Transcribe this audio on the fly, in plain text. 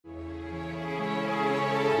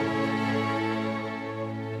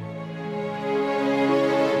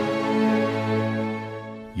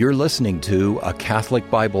You're listening to a Catholic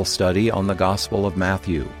Bible study on the Gospel of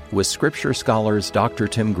Matthew with Scripture scholars Dr.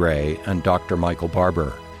 Tim Gray and Dr. Michael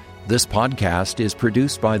Barber. This podcast is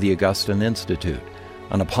produced by the Augustine Institute,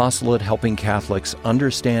 an apostolate helping Catholics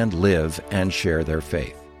understand, live, and share their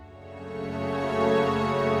faith.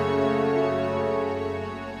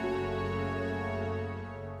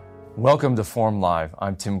 Welcome to Form Live.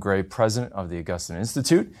 I'm Tim Gray, president of the Augustine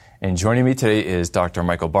Institute, and joining me today is Dr.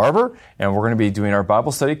 Michael Barber, and we're going to be doing our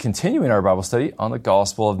Bible study, continuing our Bible study on the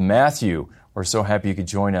Gospel of Matthew. We're so happy you could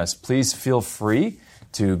join us. Please feel free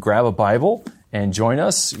to grab a Bible and join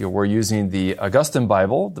us. We're using the Augustine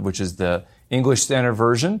Bible, which is the English Standard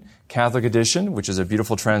Version, Catholic Edition, which is a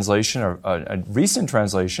beautiful translation, a recent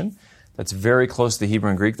translation that's very close to Hebrew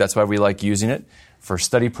and Greek. That's why we like using it for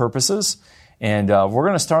study purposes. And we're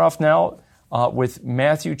going to start off now with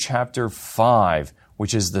Matthew chapter 5,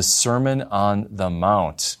 which is the Sermon on the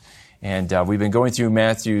Mount. And we've been going through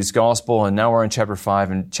Matthew's Gospel, and now we're in chapter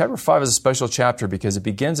 5. And chapter 5 is a special chapter because it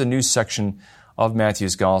begins a new section of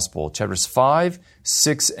Matthew's Gospel. Chapters 5,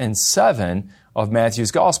 6, and 7 of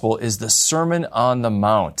Matthew's Gospel is the Sermon on the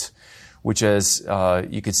Mount, which, as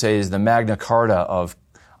you could say, is the Magna Carta of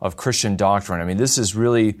Christian doctrine. I mean, this is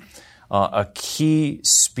really a key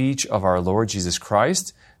speech of our Lord Jesus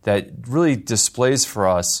Christ that really displays for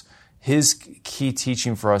us His key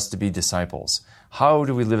teaching for us to be disciples. How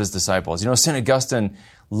do we live as disciples? You know, St. Augustine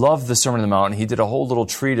loved the Sermon on the Mount, and he did a whole little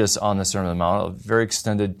treatise on the Sermon on the Mount, a very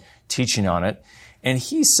extended teaching on it. And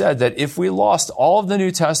he said that if we lost all of the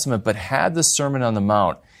New Testament but had the Sermon on the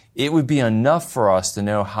Mount, it would be enough for us to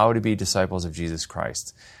know how to be disciples of Jesus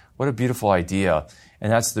Christ. What a beautiful idea.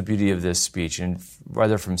 And that's the beauty of this speech. And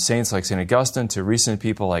whether from saints like St. Augustine to recent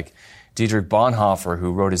people like Dietrich Bonhoeffer,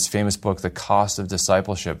 who wrote his famous book, The Cost of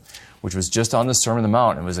Discipleship, which was just on the Sermon on the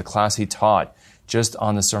Mount. It was a class he taught just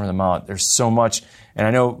on the Sermon on the Mount. There's so much. And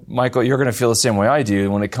I know, Michael, you're going to feel the same way I do.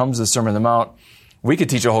 When it comes to the Sermon on the Mount, we could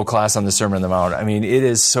teach a whole class on the Sermon on the Mount. I mean, it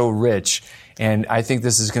is so rich. And I think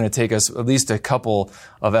this is going to take us at least a couple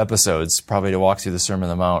of episodes probably to walk through the Sermon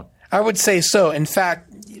on the Mount. I would say so. In fact,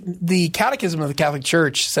 the Catechism of the Catholic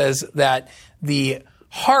Church says that the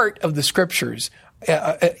heart of the Scriptures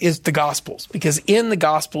is the Gospels, because in the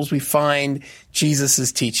Gospels we find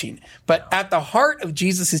Jesus' teaching. But at the heart of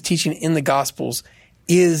Jesus' teaching in the Gospels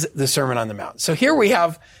is the Sermon on the Mount. So here we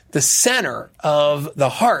have the center of the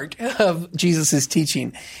heart of Jesus'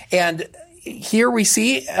 teaching. And here we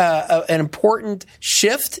see an important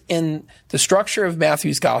shift in the structure of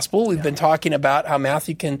Matthew's Gospel. We've been talking about how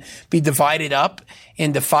Matthew can be divided up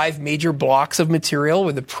into 5 major blocks of material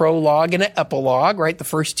with a prologue and an epilogue, right? The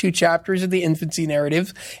first 2 chapters of the infancy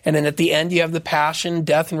narrative. And then at the end, you have the passion,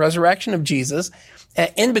 death, and resurrection of Jesus.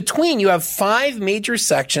 In between, you have 5 major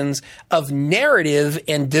sections of narrative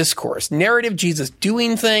and discourse. Narrative, Jesus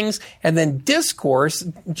doing things, and then discourse,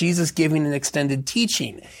 Jesus giving an extended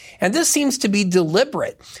teaching. And this seems to be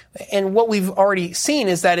deliberate. And what we've already seen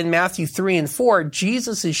is that in Matthew 3 and 4,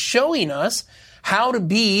 Jesus is showing us how to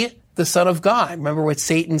be the Son of God. Remember what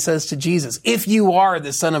Satan says to Jesus: if you are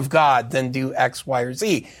the Son of God, then do X, Y, or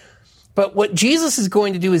Z. But what Jesus is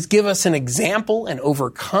going to do is give us an example in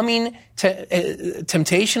overcoming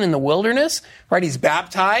temptation in the wilderness, right? He's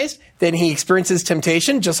baptized, then he experiences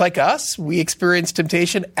temptation just like us. We experience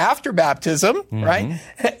temptation after baptism, right?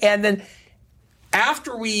 And then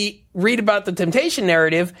after we read about the temptation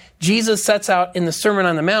narrative, Jesus sets out in the Sermon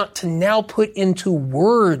on the Mount to now put into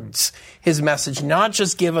words his message, not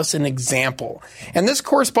just give us an example. And this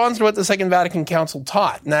corresponds to what the Second Vatican Council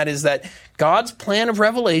taught, and that is that God's plan of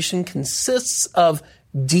revelation consists of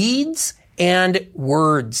deeds and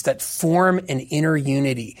words that form an inner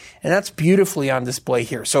unity. And that's beautifully on display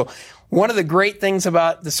here. So one of the great things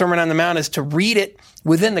about the Sermon on the Mount is to read it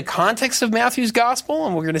within the context of Matthew's Gospel,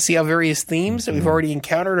 and we're going to see how various themes that we've already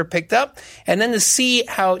encountered are picked up, and then to see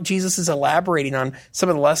how Jesus is elaborating on some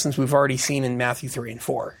of the lessons we've already seen in Matthew 3 and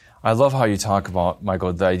 4. I love how you talk about,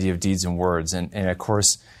 Michael, the idea of deeds and words. And of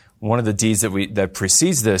course, one of the deeds that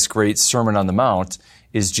precedes this great Sermon on the Mount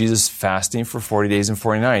is Jesus fasting for 40 days and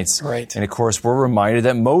 40 nights. Right. And of course, we're reminded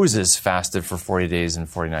that Moses fasted for 40 days and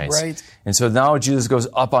 40 nights. Right. And so now Jesus goes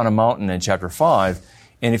up on a mountain in chapter 5.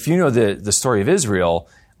 And if you know the story of Israel,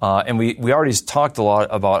 and we already talked a lot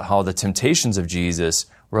about how the temptations of Jesus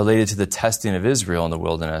related to the testing of Israel in the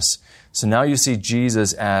wilderness. So now you see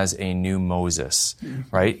Jesus as a new Moses,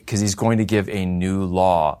 right? Because he's going to give a new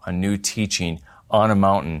law, a new teaching on a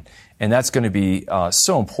mountain. And that's going to be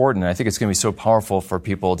so important. I think it's going to be so powerful for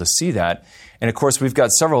people to see that. And of course, we've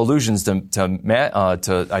got several allusions to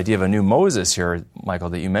the idea of a new Moses here,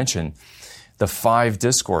 Michael, that you mentioned. The 5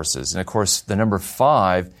 discourses. And of course, the number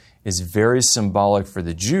 5 is very symbolic for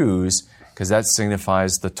the Jews because that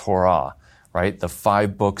signifies the Torah, right? The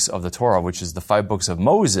 5 books of the Torah, which is the 5 books of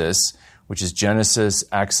Moses, which is Genesis,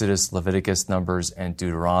 Exodus, Leviticus, Numbers, and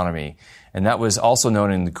Deuteronomy. And that was also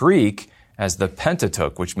known in the Greek as the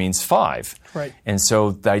Pentateuch, which means 5. Right. And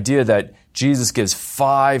so the idea that Jesus gives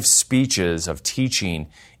 5 speeches of teaching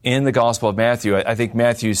in the Gospel of Matthew, I think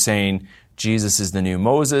Matthew is saying Jesus is the new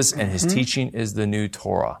Moses and his teaching is the new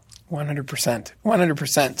Torah. 100%.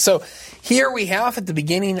 100%. So here we have at the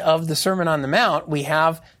beginning of the Sermon on the Mount, we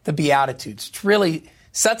have the Beatitudes. It really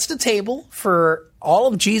sets the table for all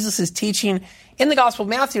of Jesus' teaching in the Gospel of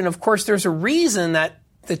Matthew. And of course, there's a reason that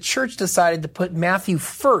the church decided to put Matthew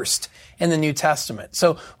first in the New Testament.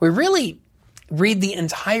 So we really read the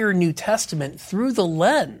entire New Testament through the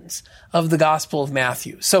lens of the Gospel of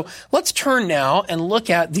Matthew. So let's turn now and look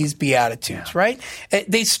at these Beatitudes, right?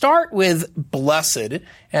 They start with blessed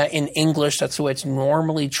in English. That's the way it's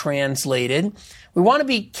normally translated. We want to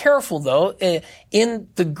be careful, though. In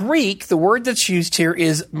the Greek, the word that's used here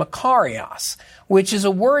is makarios, which is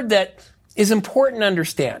a word that is important to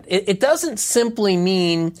understand. It doesn't simply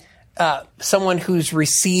mean someone who's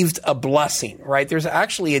received a blessing, right? There's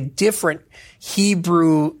actually a different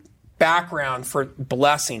Hebrew background for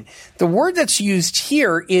blessing. The word that's used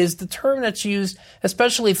here is the term that's used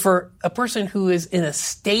especially for a person who is in a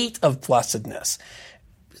state of blessedness.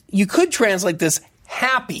 You could translate this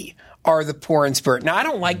happy are the poor in spirit. Now, I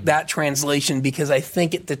don't like that translation because I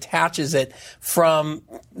think it detaches it from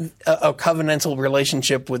a covenantal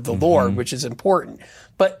relationship with the Lord, which is important.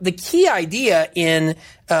 But the key idea in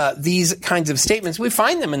these kinds of statements, we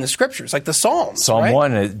find them in the scriptures, like the Psalms. Psalm right?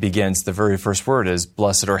 1, it begins, the very first word is,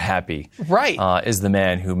 blessed or happy right. Is the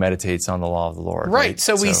man who meditates on the law of the Lord. Right.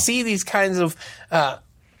 So we see these kinds of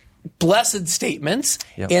blessed statements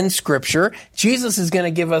in Scripture. Jesus is going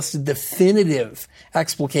to give us the definitive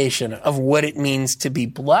explication of what it means to be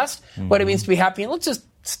blessed, what it means to be happy. And let's just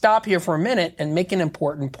stop here for a minute and make an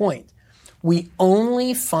important point. We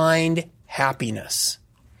only find happiness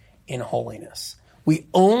in holiness. We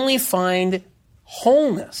only find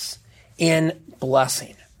wholeness in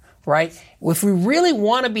blessing, right? If we really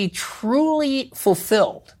want to be truly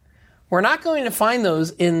fulfilled, we're not going to find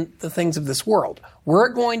those in the things of this world. We're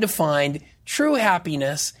going to find true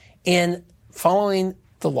happiness in following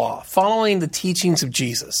the law, following the teachings of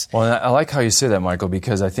Jesus. Well, I like how you say that, Michael,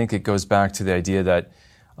 because I think it goes back to the idea that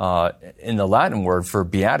in the Latin word for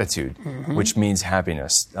beatitude, which means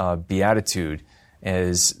happiness, beatitude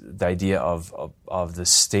is the idea of the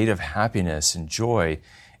state of happiness and joy.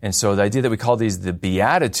 And so the idea that we call these the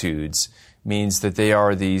Beatitudes means that they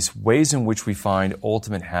are these ways in which we find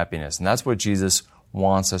ultimate happiness. And that's what Jesus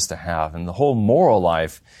wants us to have. And the whole moral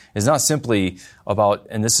life is not simply about,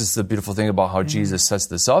 and this is the beautiful thing about how Jesus sets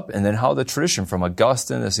this up, and then how the tradition from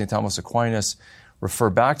Augustine to St. Thomas Aquinas refer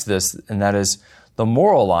back to this, and that is the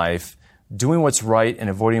moral life, doing what's right and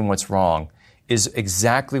avoiding what's wrong, is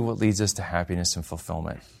exactly what leads us to happiness and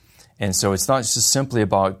fulfillment. And so it's not just simply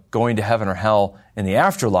about going to heaven or hell in the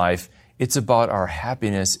afterlife, it's about our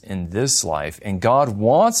happiness in this life. And God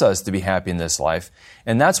wants us to be happy in this life.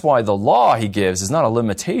 And that's why the law He gives is not a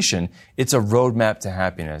limitation, it's a roadmap to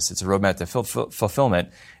happiness. It's a roadmap to fulfillment.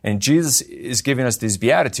 And Jesus is giving us these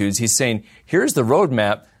Beatitudes. He's saying, here's the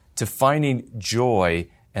roadmap to finding joy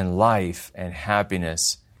and life and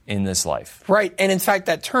happiness in this life. Right. And in fact,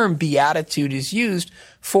 that term beatitude is used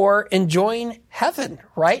for enjoying heaven,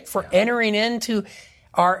 right? For entering into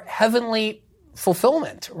our heavenly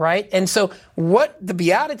fulfillment, right? And so what the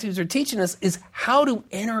Beatitudes are teaching us is how to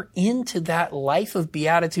enter into that life of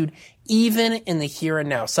beatitude even in the here and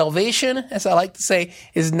now. Salvation, as I like to say,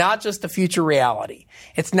 is not just a future reality.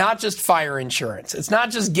 It's not just fire insurance. It's not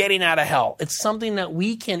just getting out of hell. It's something that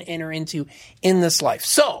we can enter into in this life.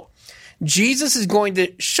 So Jesus is going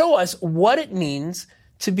to show us what it means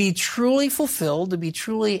to be truly fulfilled, to be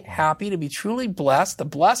truly happy, to be truly blessed, the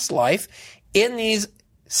blessed life in these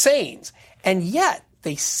sayings. And yet,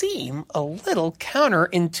 they seem a little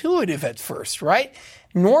counterintuitive at first, right?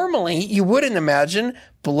 Normally, you wouldn't imagine,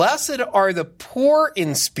 blessed are the poor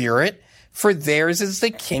in spirit, for theirs is the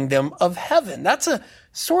kingdom of heaven. That's a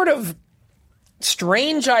sort of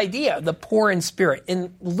strange idea, the poor in spirit.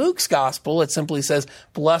 In Luke's gospel, it simply says,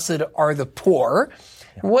 blessed are the poor.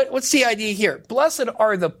 Yeah. What's the idea here? Blessed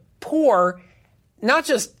are the poor, not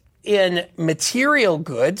just in material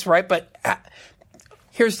goods, right? But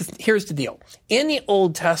here's the deal. In the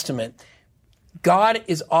Old Testament, God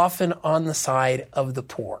is often on the side of the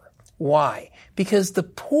poor. Why? Because the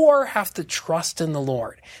poor have to trust in the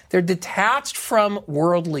Lord. They're detached from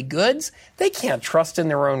worldly goods. They can't trust in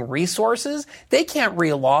their own resources. They can't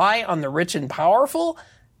rely on the rich and powerful.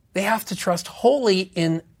 they have to trust wholly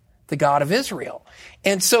in the God of Israel.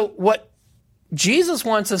 And so what Jesus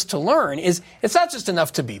wants us to learn is it's not just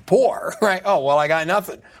enough to be poor, right? Oh, well, I got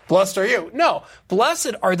nothing. Blessed are you. No,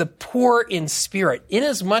 blessed are the poor in spirit,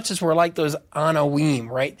 inasmuch as we're like those Anoim,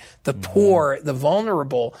 right? The poor, the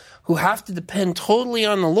vulnerable, who have to depend totally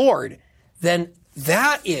on the Lord. Then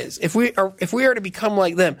that is, if we are to become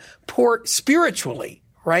like them, poor spiritually,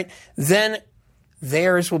 right? Then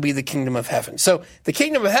theirs will be the kingdom of heaven. So the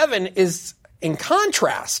kingdom of heaven is in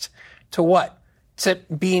contrast to what? To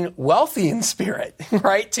being wealthy in spirit,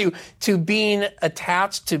 right? To being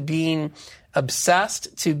attached, to being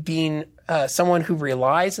obsessed, to being someone who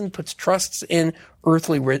relies and puts trusts in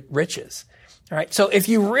earthly riches. All right. So if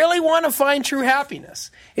you really want to find true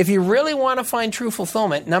happiness, if you really want to find true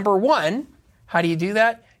fulfillment, number one, how do you do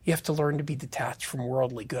that? You have to learn to be detached from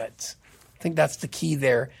worldly goods. I think that's the key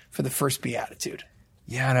there for the first beatitude.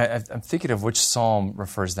 Yeah, and I'm thinking of which psalm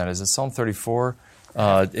refers to that. Is it Psalm 34?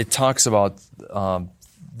 It talks about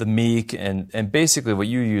the meek, and basically what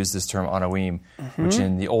you use this term Anoim, which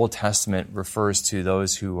in the Old Testament refers to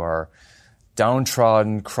those who are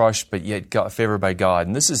downtrodden, crushed, but yet favored by God.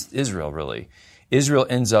 And this is Israel, really. Israel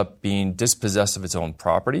ends up being dispossessed of its own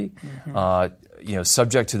property,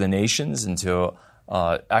 subject to the nations and to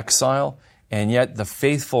exile, and yet the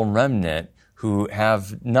faithful remnant who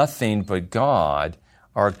have nothing but God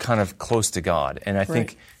are kind of close to God. And I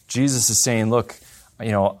think Jesus is saying, look,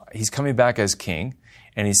 he's coming back as king,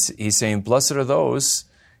 and he's saying, blessed are those,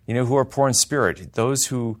 who are poor in spirit, those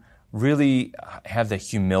who really have the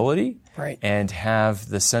humility and have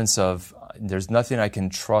the sense of there's nothing I can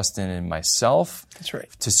trust in myself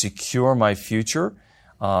to secure my future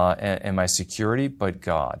and my security, but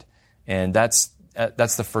God. And that's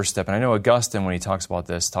the first step. And I know Augustine, when he talks about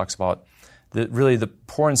this, talks about really the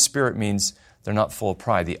poor in spirit means they're not full of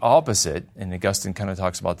pride. The opposite, and Augustine kind of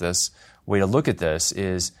talks about this, way to look at this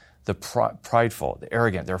is the prideful, the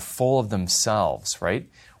arrogant. They're full of themselves, right?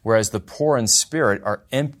 Whereas the poor in spirit are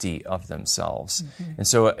empty of themselves. And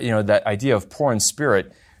so, that idea of poor in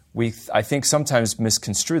spirit, I think sometimes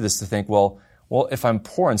misconstrue this to think, well, if I'm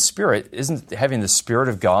poor in spirit, isn't having the Spirit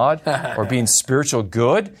of God or being spiritual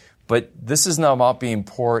good? But this is not about being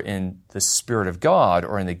poor in the Spirit of God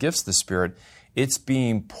or in the gifts of the Spirit. It's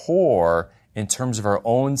being poor in terms of our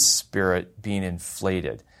own spirit being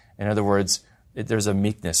inflated. In other words, there's a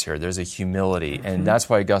meekness here. There's a humility. And that's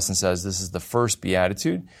why Augustine says this is the first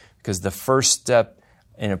beatitude, because the first step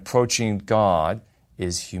in approaching God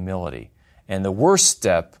is humility. And the worst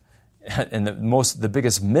step and the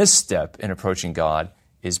biggest misstep in approaching God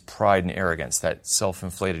is pride and arrogance, that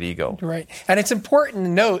self-inflated ego. Right. And it's important to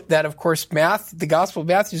note that, of course, the Gospel of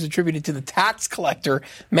Matthew is attributed to the tax collector,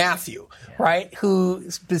 Matthew, right,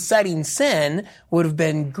 whose besetting sin would have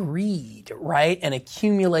been greed, right, and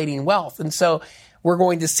accumulating wealth. And so we're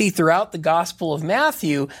going to see throughout the Gospel of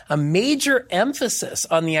Matthew a major emphasis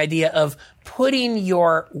on the idea of putting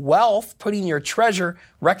your wealth, putting your treasure,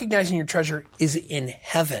 recognizing your treasure is in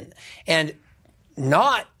heaven, and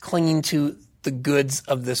not clinging to the goods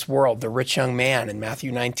of this world. The rich young man in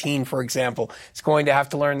Matthew 19, for example, is going to have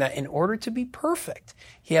to learn that in order to be perfect,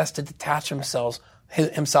 he has to detach himself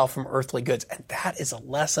from earthly goods. And that is a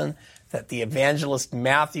lesson that the evangelist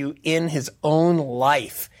Matthew in his own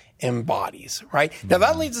life embodies, right? Now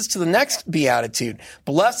that leads us to the next beatitude.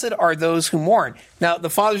 Blessed are those who mourn. Now the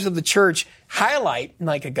fathers of the church highlight,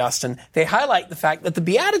 like Augustine, they highlight the fact that the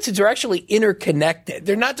beatitudes are actually interconnected.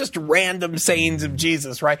 They're not just random sayings of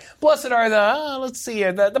Jesus, right? Blessed are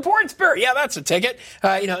the poor in spirit. Yeah, that's a ticket.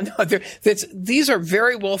 These are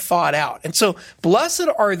very well thought out. And so blessed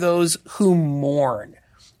are those who mourn.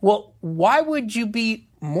 Well, why would you be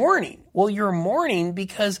mourning? Well, you're mourning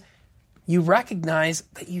because you recognize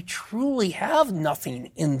that you truly have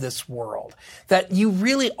nothing in this world, that you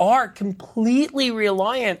really are completely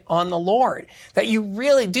reliant on the Lord, that you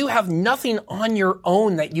really do have nothing on your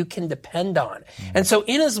own that you can depend on. And so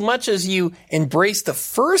inasmuch as you embrace the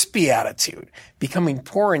first beatitude, becoming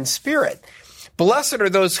poor in spirit, blessed are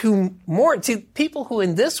those who mourn. See, people who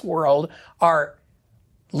in this world are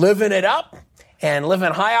living it up and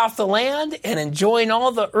living high off the land and enjoying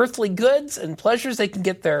all the earthly goods and pleasures they can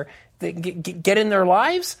get in their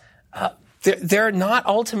lives, they're not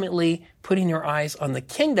ultimately putting their eyes on the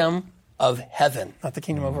kingdom of heaven, not the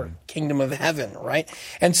kingdom of earth, kingdom of heaven, right?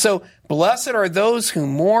 And so, blessed are those who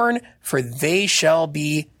mourn, for they shall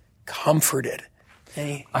be comforted.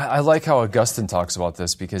 I like how Augustine talks about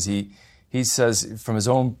this, because he says, from his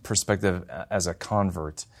own perspective as a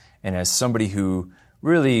convert and as somebody who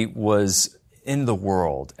really was in the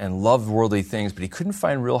world and loved worldly things, but he couldn't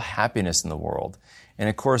find real happiness in the world. And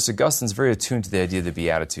of course, Augustine's very attuned to the idea of the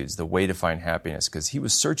Beatitudes, the way to find happiness, because he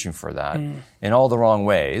was searching for that in all the wrong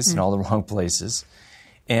ways, in all the wrong places.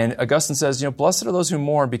 And Augustine says, blessed are those who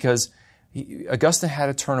mourn, because Augustine had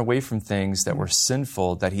to turn away from things that were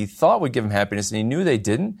sinful, that he thought would give him happiness, and he knew they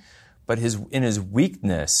didn't. But in his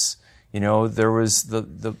weakness, there was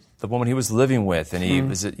the woman he was living with, and he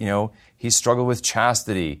was, he struggled with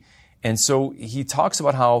chastity. And so he talks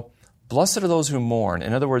about how blessed are those who mourn.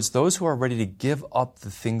 In other words, those who are ready to give up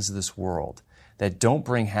the things of this world that don't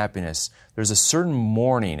bring happiness. There's a certain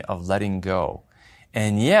mourning of letting go.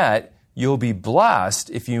 And yet, you'll be blessed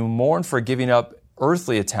if you mourn for giving up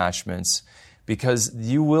earthly attachments, because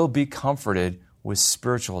you will be comforted with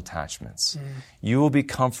spiritual attachments. You will be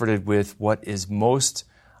comforted with what is most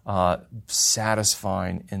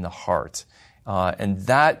satisfying in the heart. And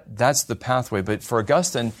that's the pathway. But for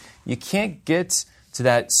Augustine, you can't get to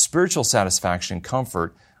that spiritual satisfaction,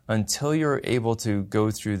 comfort, until you're able to go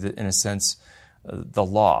through, in a sense, the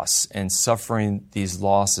loss and suffering these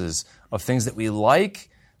losses of things that we like,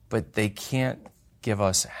 but they can't give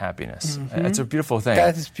us happiness. That's a beautiful thing.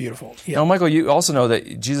 That is beautiful. Yeah. Now, Michael, you also know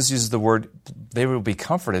that Jesus uses the word, they will be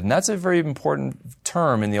comforted. And that's a very important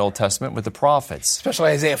term in the Old Testament with the prophets.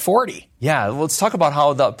 Especially Isaiah 40. Yeah, let's talk about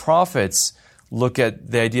how the prophets look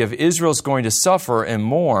at the idea of Israel's going to suffer and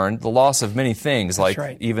mourn the loss of many things, That's like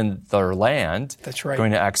right. even their land, That's right.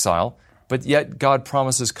 going to exile. But yet God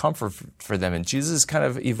promises comfort for them. And Jesus is kind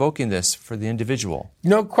of evoking this for the individual.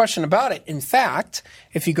 No question about it. In fact,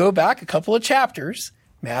 if you go back a couple of chapters,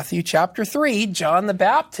 Matthew chapter 3, John the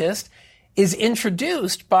Baptist is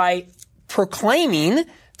introduced by proclaiming,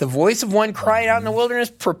 the voice of one cried out in the wilderness,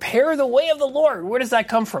 prepare the way of the Lord. Where does that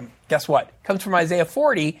come from? Guess what? It comes from Isaiah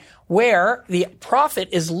 40, where the prophet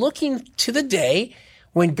is looking to the day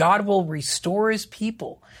when God will restore his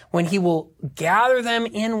people, when he will gather them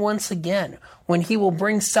in once again, when he will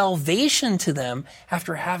bring salvation to them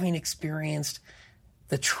after having experienced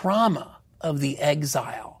the trauma of the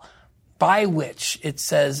exile, by which it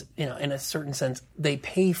says, in a certain sense, they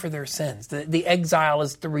pay for their sins. The exile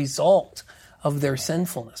is the result of their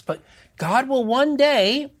sinfulness. But God will one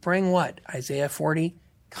day bring what? Isaiah 40,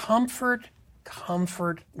 comfort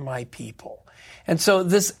my people. And so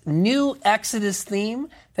this new Exodus theme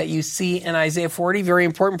that you see in Isaiah 40, very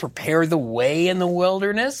important, prepare the way in the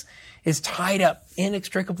wilderness, is tied up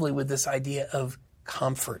inextricably with this idea of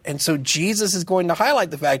comfort. And so Jesus is going to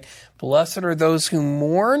highlight the fact, blessed are those who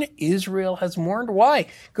mourn. Israel has mourned. Why?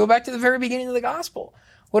 Go back to the very beginning of the gospel.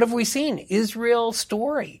 What have we seen? Israel's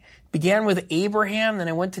story began with Abraham, then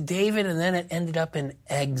it went to David, and then it ended up in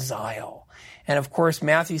exile. And of course,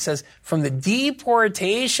 Matthew says, from the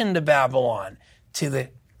deportation to Babylon to the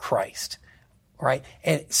Christ, right?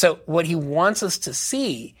 And so what he wants us to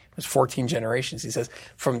see was 14 generations. He says,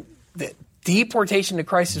 from the deportation to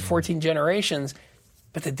Christ is 14 generations,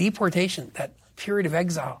 but the deportation, that period of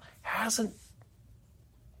exile, hasn't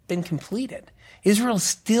been completed. Israel's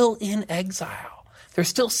still in exile. They're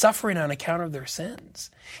still suffering on account of their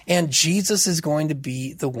sins. And Jesus is going to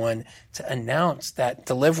be the one to announce that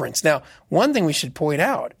deliverance. Now, one thing we should point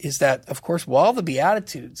out is that, of course, while the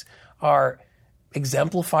Beatitudes are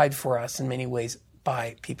exemplified for us in many ways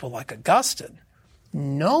by people like Augustine,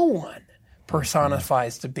 no one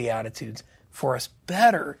personifies the Beatitudes for us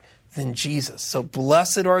better than Jesus. So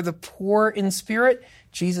blessed are the poor in spirit.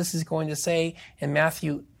 Jesus is going to say in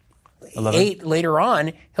Matthew 8, later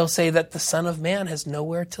on, he'll say that the Son of Man has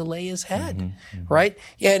nowhere to lay his head, right?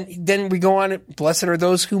 And then we go on, blessed are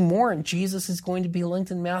those who mourn. Jesus is going to be linked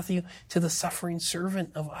in Matthew to the suffering servant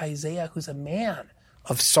of Isaiah, who's a man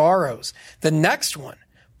of sorrows. The next one,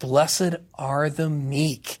 blessed are the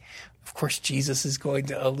meek. Of course, Jesus is going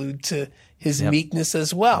to allude to his meekness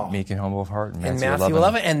as well. Meek and humble of heart in Matthew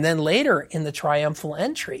 11. And then later in the triumphal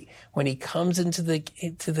entry, when he comes into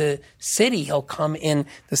the city, he'll come in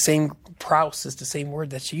the same, praus is the same word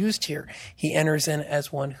that's used here. He enters in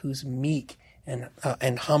as one who's meek and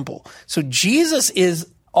humble. So Jesus is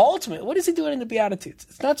ultimate. What is he doing in the Beatitudes?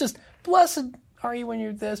 It's not just, blessed are you when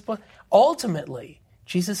you're this, but ultimately,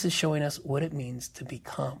 Jesus is showing us what it means to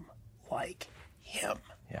become like him.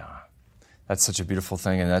 Yeah. That's such a beautiful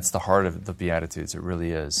thing, and that's the heart of the Beatitudes. It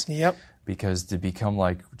really is. Yep. Because to become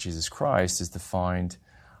like Jesus Christ is to find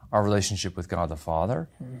our relationship with God the Father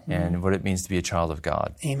and what it means to be a child of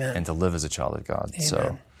God. Amen. And to live as a child of God. Amen.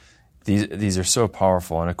 So these are so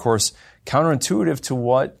powerful. And of course, counterintuitive to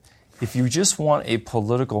what, if you just want a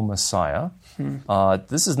political Messiah,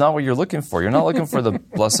 this is not what you're looking for. You're not looking for the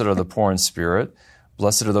blessed are the poor in spirit,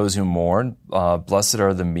 blessed are those who mourn, blessed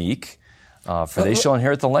are the meek. For they shall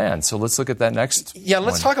inherit the land. So let's look at that next. Yeah,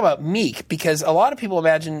 let's talk about meek, because a lot of people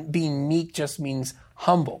imagine being meek just means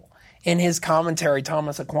humble. In his commentary,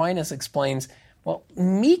 Thomas Aquinas explains, well,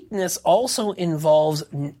 meekness also involves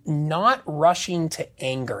not rushing to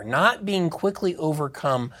anger, not being quickly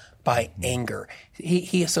overcome by anger.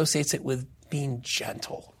 He associates it with being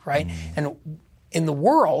gentle, right? And in the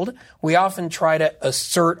world, we often try to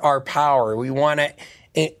assert our power. We want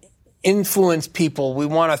to influence people. We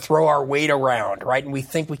want to throw our weight around, right? And we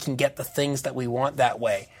think we can get the things that we want that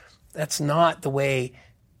way. That's not the way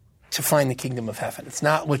to find the kingdom of heaven. It's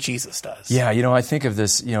not what Jesus does. Yeah, I think of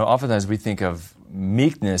this, oftentimes we think of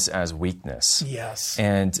meekness as weakness. Yes.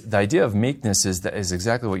 And the idea of meekness is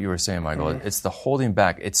exactly what you were saying, Michael. It's the holding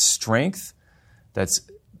back. It's strength that's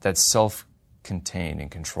self-contained and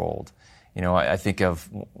controlled. I think of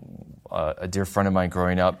a dear friend of mine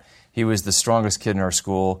growing up. He was the strongest kid in our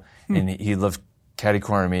school, and he lived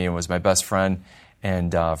catty-corner to me and was my best friend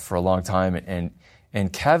and for a long time.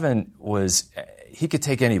 And Kevin he could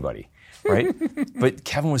take anybody, right? But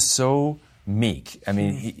Kevin was so meek. I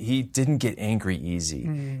mean, he didn't get angry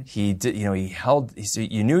easy. He did,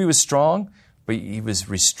 you knew he was strong, but he was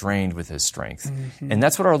restrained with his strength. And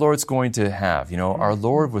that's what our Lord's going to have. Our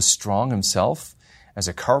Lord was strong himself as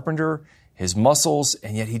a carpenter, his muscles,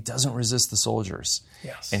 and yet he doesn't resist the soldiers.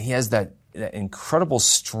 Yes. And he has that incredible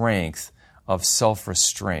strength of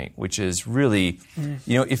self-restraint, which is really,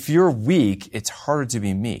 if you're weak, it's harder to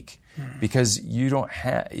be meek. Because you don't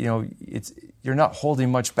have, you're not holding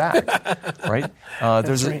much back, right?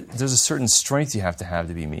 There's a certain strength you have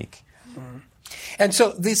to be meek. And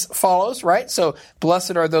so this follows, right? So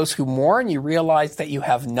blessed are those who mourn. You realize that you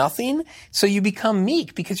have nothing. So you become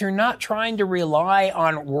meek because you're not trying to rely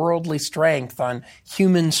on worldly strength, on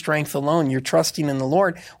human strength alone. You're trusting in the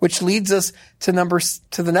Lord, which leads us to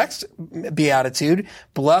the next beatitude.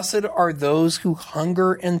 Blessed are those who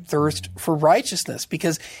hunger and thirst for righteousness.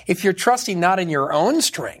 Because if you're trusting not in your own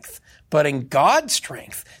strength, but in God's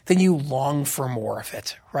strength, then you long for more of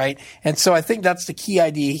it, right? And so I think that's the key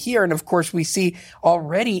idea here. And of course, we see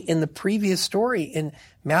already in the previous story in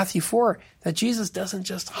Matthew 4 that Jesus doesn't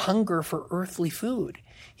just hunger for earthly food.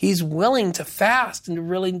 He's willing to fast and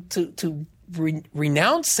willing to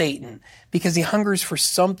renounce Satan because he hungers for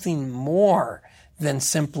something more than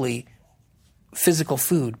simply physical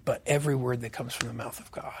food, but every word that comes from the mouth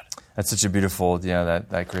of God. That's such a beautiful,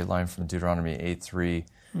 that great line from Deuteronomy 8:3.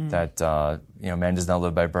 That man does not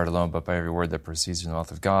live by bread alone, but by every word that proceeds from the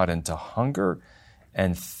mouth of God. And to hunger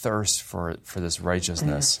and thirst for this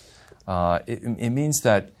righteousness, it means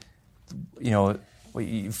that what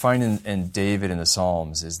you find in David in the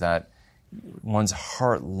Psalms is that one's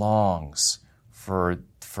heart longs for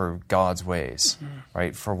God's ways,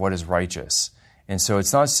 right? For what is righteous, and so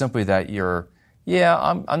it's not simply that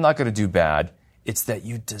I'm not going to do bad. It's that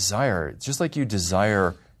you desire, just like you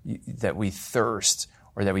desire that we thirst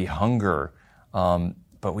or that we hunger,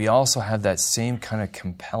 but we also have that same kind of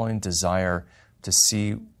compelling desire to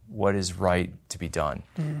see what is right to be done,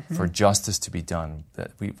 for justice to be done.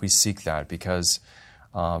 That we seek that because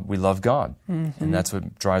we love God, and that's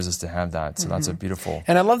what drives us to have that. So that's a beautiful.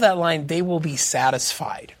 And I love that line, they will be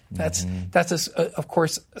satisfied. That's of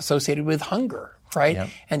course, associated with hunger, right? Yep.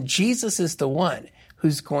 And Jesus is the one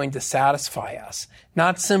who's going to satisfy us,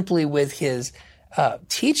 not simply with his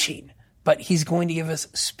teaching, but he's going to give us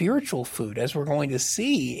spiritual food. As we're going to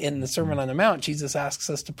see in the Sermon on the Mount, Jesus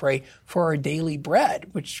asks us to pray for our daily bread,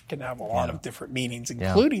 which can have a lot of different meanings,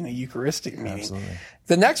 including the Eucharistic meaning. Absolutely.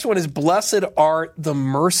 The next one is, blessed are the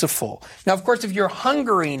merciful. Now, of course, if you're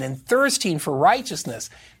hungering and thirsting for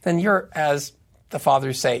righteousness, then you're, as the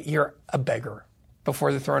fathers say, you're a beggar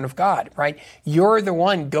before the throne of God, right? You're the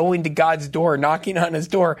one going to God's door, knocking on his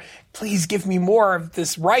door. Please give me more of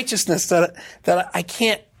this righteousness that I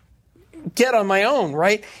can't get on my own,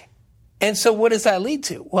 right? And so what does that lead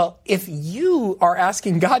to? Well, if you are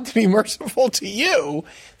asking God to be merciful to you,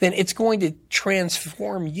 then it's going to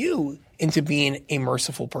transform you into being a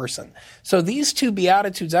merciful person. So these two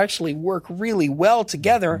Beatitudes actually work really well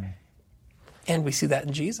together, and we see that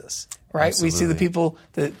in Jesus, right? Absolutely. We see the people,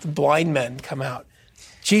 the blind men come out.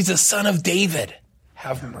 Jesus, Son of David,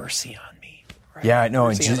 have mercy on me. Right? Yeah, no,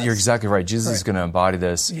 and you're exactly right. Jesus is going to embody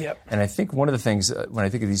this. Yep. And I think one of the things, when I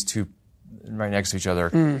think of these two right next to each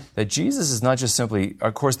other, that Jesus is not just simply,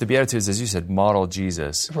 of course, the Beatitudes, as you said, model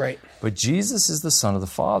Jesus. Right. But Jesus is the Son of the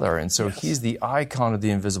Father. And so he's the icon of the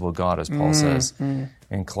invisible God, as Paul says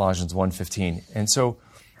in Colossians 1:15. And so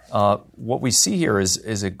what we see here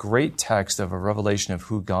is a great text of a revelation of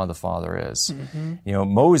who God the Father is.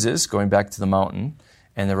 Moses, going back to the mountain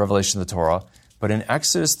and the revelation of the Torah, But in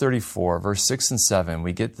Exodus 34, verse 6 and 7,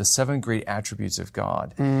 we get the 7 great attributes of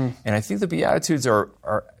God. And I think the Beatitudes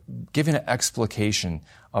are giving an explication,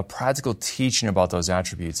 a practical teaching about those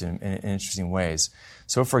attributes in interesting ways.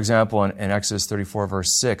 So, for example, in Exodus 34,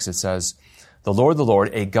 verse 6, it says, the Lord,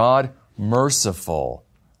 a God merciful,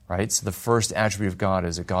 right? So the first attribute of God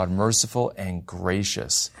is a God merciful and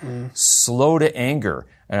gracious, slow to anger.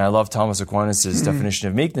 And I love Thomas Aquinas' definition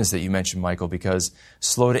of meekness that you mentioned, Michael, because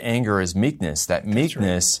slow to anger is meekness. That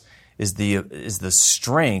meekness is the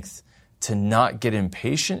strength to not get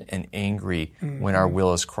impatient and angry when our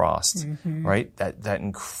will is crossed, right? That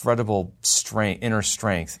incredible strength, inner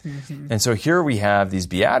strength. And so here we have these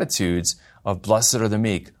Beatitudes of blessed are the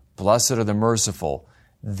meek, blessed are the merciful.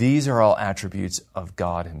 These are all attributes of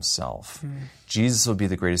God himself. Jesus will be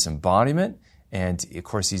the greatest embodiment, and of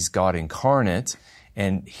course he's God incarnate.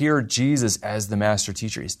 And here Jesus, as the master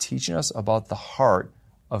teacher, is teaching us about the heart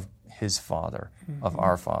of his Father, of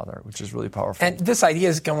our Father, which is really powerful. And this idea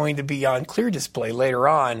is going to be on clear display later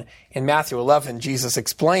on. In Matthew 11, Jesus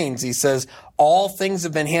explains, he says, all things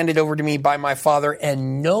have been handed over to me by my Father,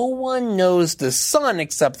 and no one knows the Son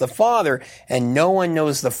except the Father, and no one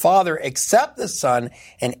knows the Father except the Son,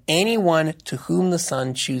 and anyone to whom the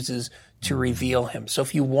Son chooses to reveal him. So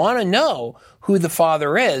if you want to know who the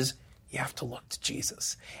Father is, you have to look to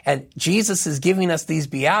Jesus. And Jesus is giving us these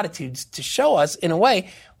Beatitudes to show us, in a way,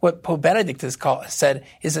 what Pope Benedict has said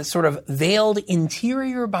is a sort of veiled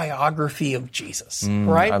interior biography of Jesus,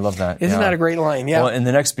 right? I love that. Isn't that a great line? Yeah. Well, and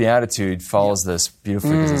the next Beatitude follows this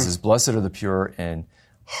beautifully because it says, blessed are the pure in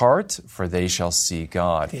heart, for they shall see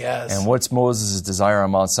God. Yes. And what's Moses' desire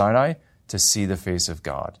on Mount Sinai? To see the face of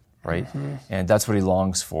God, right? And that's what he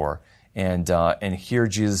longs for. And here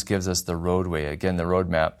Jesus gives us the roadway, again, the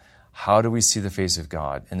roadmap. How do we see the face of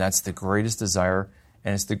God? And that's the greatest desire,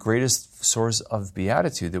 and it's the greatest source of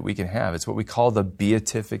beatitude that we can have. It's what we call the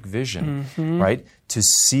beatific vision, right? To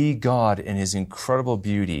see God in his incredible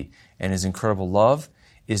beauty and his incredible love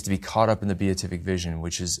is to be caught up in the beatific vision,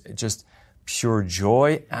 which is just pure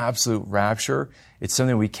joy, absolute rapture. It's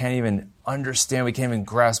something we can't even understand, we can't even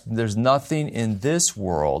grasp. There's nothing in this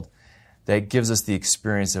world that gives us the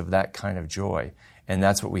experience of that kind of joy. And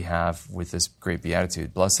that's what we have with this great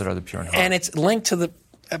beatitude. Blessed are the pure in heart. And it's linked to the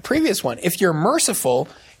previous one. If you're merciful,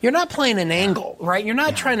 you're not playing an angle, right? You're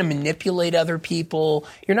not trying to manipulate other people.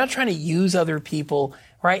 You're not trying to use other people,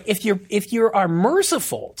 right? If you are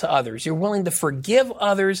merciful to others, you're willing to forgive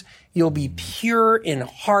others, you'll be pure in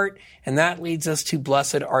heart. And that leads us to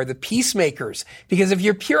blessed are the peacemakers. Because if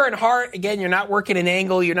you're pure in heart, again, you're not working an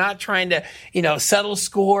angle. You're not trying to, settle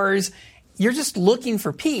scores. You're just looking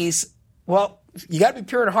for peace. Well, you got to be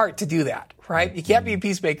pure in heart to do that, right? You can't be a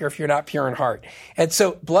peacemaker if you're not pure in heart. And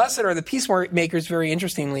so blessed are the peacemakers, very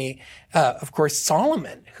interestingly, of course,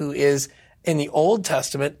 Solomon, who is in the Old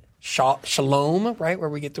Testament, shalom, right, where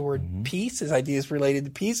we get the word peace. His idea is related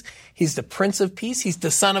to peace. He's the Prince of Peace. He's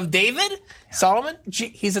the son of David. Solomon,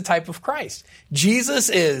 he's a type of Christ. Jesus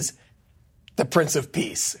is the Prince of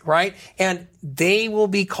Peace, right? And they will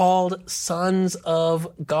be called sons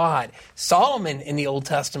of God. Solomon in the Old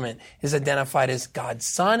Testament is identified as God's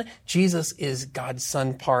son. Jesus is God's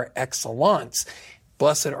son par excellence.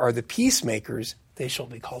 Blessed are the peacemakers. They shall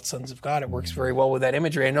be called sons of God. It works very well with that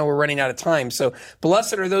imagery. I know we're running out of time. So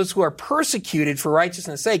blessed are those who are persecuted for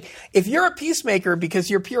righteousness' sake. If you're a peacemaker because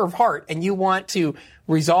you're pure of heart and you want to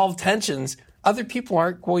resolve tensions, other people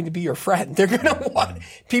aren't going to be your friend. They're going to want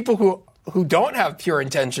people who don't have pure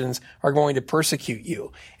intentions are going to persecute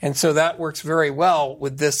you. And so that works very well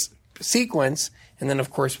with this sequence. And then,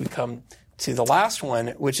 of course, we come to the last one,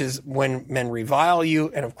 which is when men revile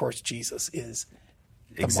you. And, of course, Jesus is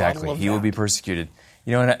the exactly. model of He that. will be persecuted.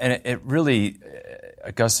 And it really,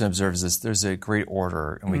 Augustine observes this, there's a great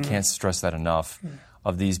order, and we can't stress that enough,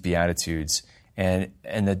 of these Beatitudes. And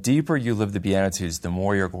the deeper you live the Beatitudes, the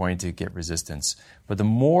more you're going to get resistance. But the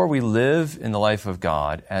more we live in the life of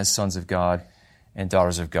God as sons of God and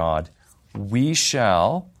daughters of God, we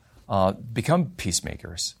shall become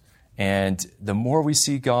peacemakers. And the more we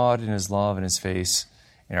see God in his love and his face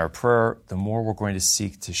in our prayer, the more we're going to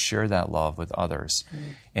seek to share that love with others.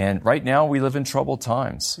 And right now we live in troubled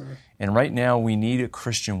times. And right now we need a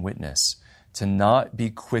Christian witness to not be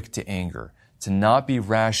quick to anger, to not be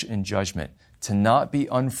rash in judgment, to not be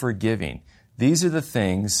unforgiving. These are the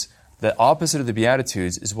things, the opposite of the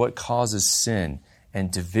Beatitudes is what causes sin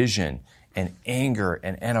and division and anger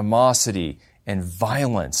and animosity and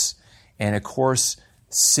violence. And of course,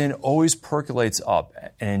 sin always percolates up,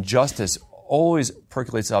 and injustice always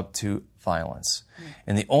percolates up to violence.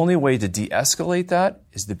 And the only way to de-escalate that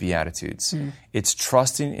is the Beatitudes. It's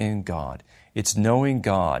trusting in God. It's knowing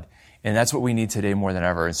God. And that's what we need today more than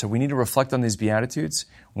ever. And so we need to reflect on these Beatitudes.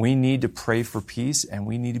 We need to pray for peace, and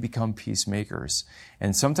we need to become peacemakers.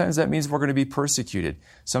 And sometimes that means we're going to be persecuted.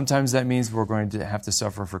 Sometimes that means we're going to have to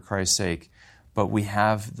suffer for Christ's sake. But we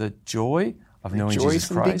have the joy of knowing Jesus Christ.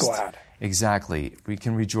 Rejoice and be glad. Exactly. We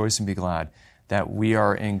can rejoice and be glad that we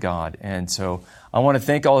are in God. And so I want to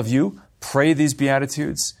thank all of you. Pray these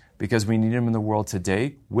Beatitudes because we need them in the world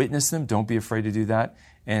today. Witness them. Don't be afraid to do that.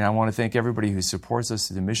 And I want to thank everybody who supports us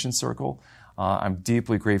through the Mission Circle. I'm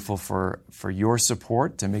deeply grateful for your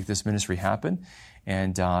support to make this ministry happen.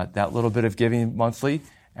 And that little bit of giving monthly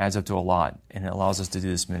adds up to a lot, and it allows us to do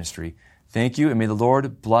this ministry. Thank you, and may the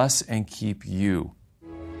Lord bless and keep you.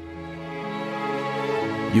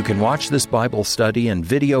 You can watch this Bible study in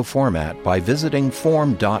video format by visiting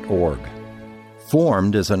formed.org.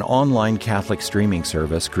 Formed is an online Catholic streaming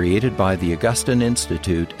service created by the Augustine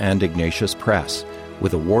Institute and Ignatius Press,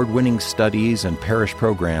 with award-winning studies and parish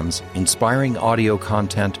programs, inspiring audio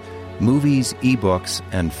content, movies, ebooks,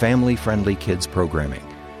 and family-friendly kids programming.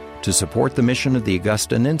 To support the mission of the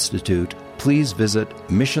Augustine Institute, please visit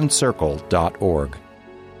missioncircle.org.